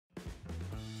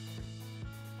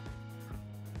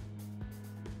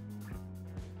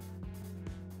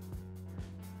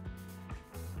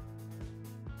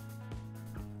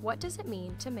What does it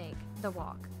mean to make the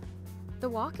walk? The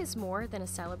walk is more than a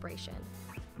celebration,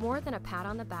 more than a pat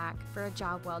on the back for a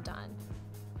job well done.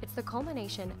 It's the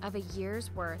culmination of a year's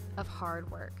worth of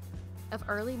hard work, of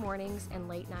early mornings and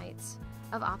late nights,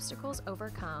 of obstacles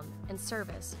overcome and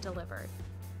service delivered.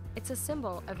 It's a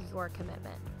symbol of your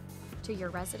commitment to your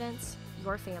residents,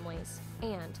 your families,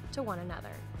 and to one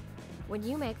another. When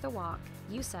you make the walk,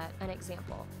 you set an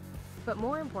example. But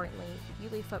more importantly, you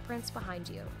leave footprints behind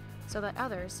you so that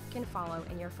others can follow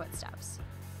in your footsteps.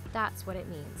 That's what it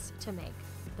means to make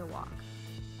the walk.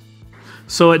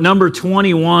 So at number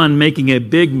 21, making a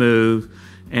big move,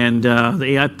 and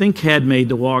they, I think, had made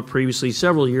the walk previously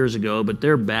several years ago, but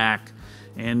they're back,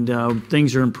 and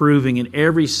things are improving in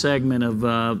every segment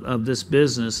of this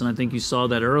business, and I think you saw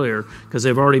that earlier because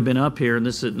they've already been up here, and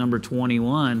this is at number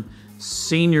 21.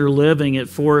 Senior Living at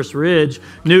Forest Ridge,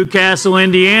 Newcastle,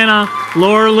 Indiana.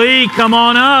 Laura Lee, come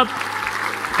on up.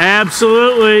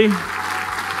 Absolutely.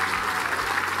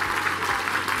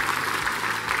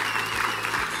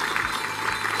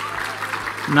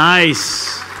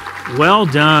 Nice. Well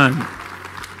done.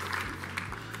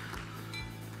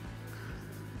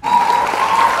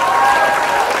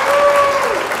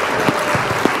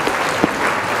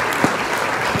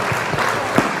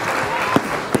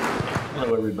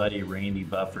 Randy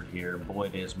Bufford here. Boy,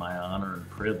 it is my honor and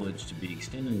privilege to be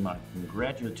extending my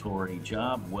congratulatory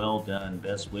job well done,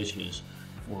 best wishes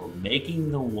for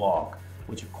making the walk,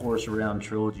 which of course around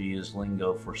Trilogy is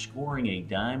lingo for scoring a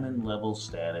diamond level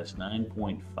status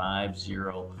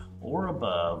 9.50 or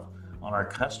above on our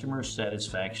customer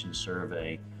satisfaction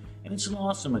survey. And it's an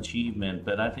awesome achievement,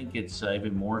 but I think it's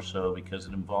even more so because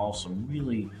it involves some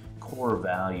really core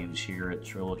values here at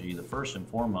Trilogy. The first and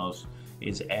foremost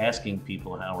is asking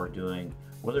people how we're doing,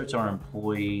 whether it's our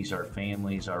employees, our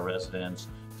families, our residents,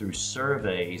 through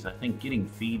surveys. I think getting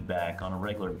feedback on a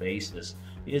regular basis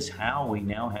is how we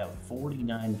now have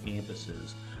 49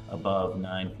 campuses above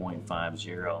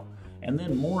 9.50. And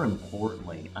then more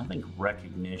importantly, I think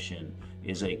recognition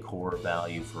is a core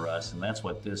value for us, and that's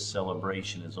what this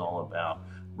celebration is all about.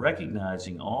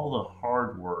 Recognizing all the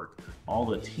hard work, all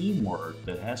the teamwork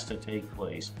that has to take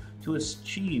place to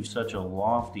achieve such a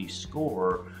lofty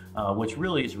score, which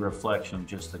really is a reflection of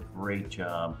just the great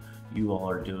job you all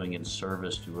are doing in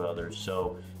service to others.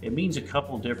 So it means a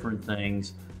couple different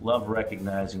things. Love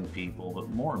recognizing people, but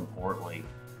more importantly,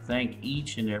 thank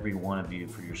each and every one of you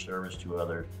for your service to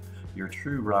others. You're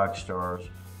true rock stars,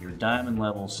 your diamond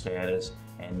level status,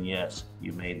 and yes,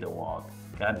 you made the walk.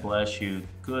 God bless you.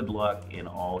 Good luck in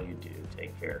all you do.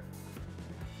 Take care.